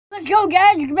Let's go,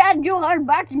 guys. You gotta do hard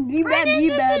boxing. This is for you.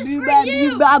 This is for you,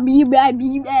 Brendan.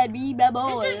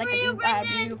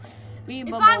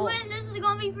 If I win, this is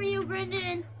gonna be for you,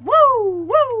 Brendan. Woo,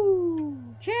 woo.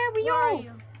 Stereo. Where are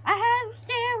you? I have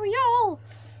stereo.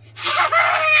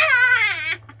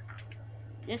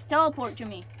 Just teleport to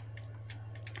me.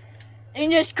 In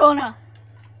this corner.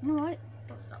 You know what?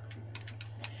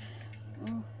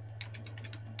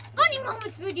 Funny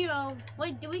moments video.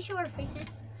 Wait, do we show our faces?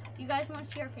 You guys want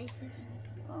to see our faces?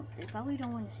 Well, they probably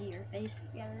don't want to see your face.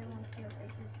 Yeah, they want to see our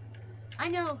faces. I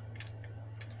know.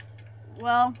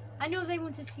 Well, I know they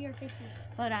want to see our faces.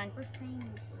 hold on. We're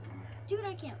famous. Dude,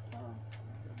 I can't fall.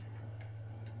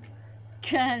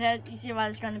 You see why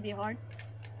it's gonna be hard?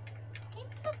 Hey,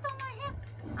 that's on my hip.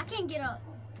 I can't get up.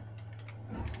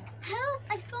 Help!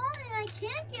 I fall and I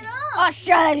can't get up. Oh,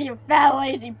 shut up, you fat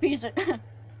lazy piece of.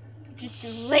 Just too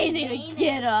lazy to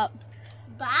get up.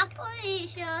 Bye,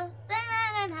 Felicia.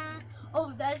 Da-da-da-da.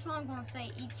 Oh, that's what I'm gonna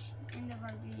say each end of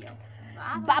our video.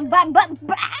 Bye.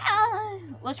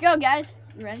 Let's go, guys.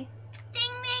 You ready?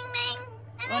 Ding, ding, ding.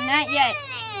 Well, not yet.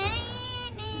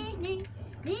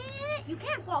 You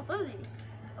can't fall through this.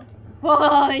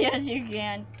 Oh, yes, you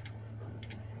can.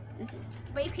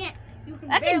 But you can't. You can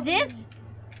After barely this, move.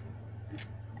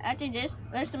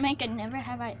 let's make a never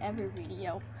have I ever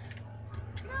video.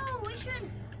 No, we should.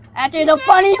 After the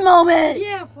funny moment.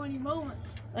 Yeah, funny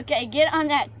moments. Okay, get on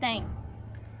that thing.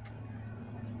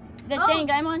 The thing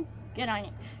I'm on, get on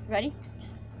it. Ready?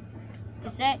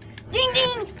 Get set. Ding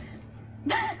ding!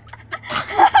 We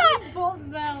both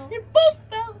fell. You both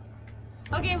fell.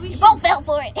 Okay, we You should. both fell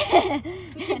for it.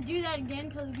 We should do that again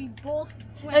because we both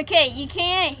went. Okay, you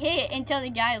can't hit until the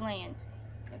guy lands.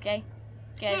 Okay?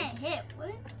 Can't hit.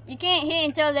 What? You can't hit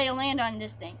until they land on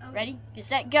this thing. Okay. Ready? Get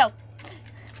set, go.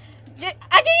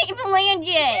 I didn't even land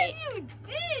yet. You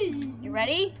did. You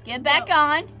ready? Get back Go.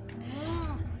 on.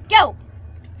 Yeah. Go.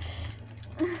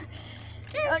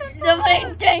 The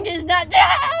main tank is not down.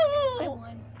 I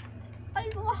won. I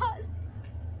lost.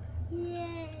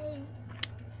 Yay.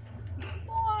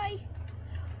 Why?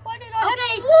 Why did I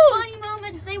Okay, lose? funny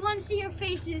moments. They want to see your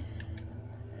faces.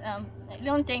 I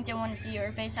don't think they want to see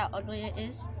your face, how ugly it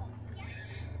is.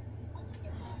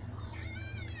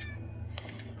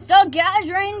 So guys,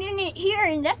 we're ending it here,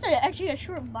 and that's actually a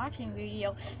short boxing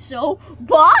video. So,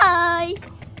 bye!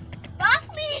 Bye,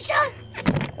 Felicia.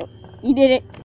 You did it.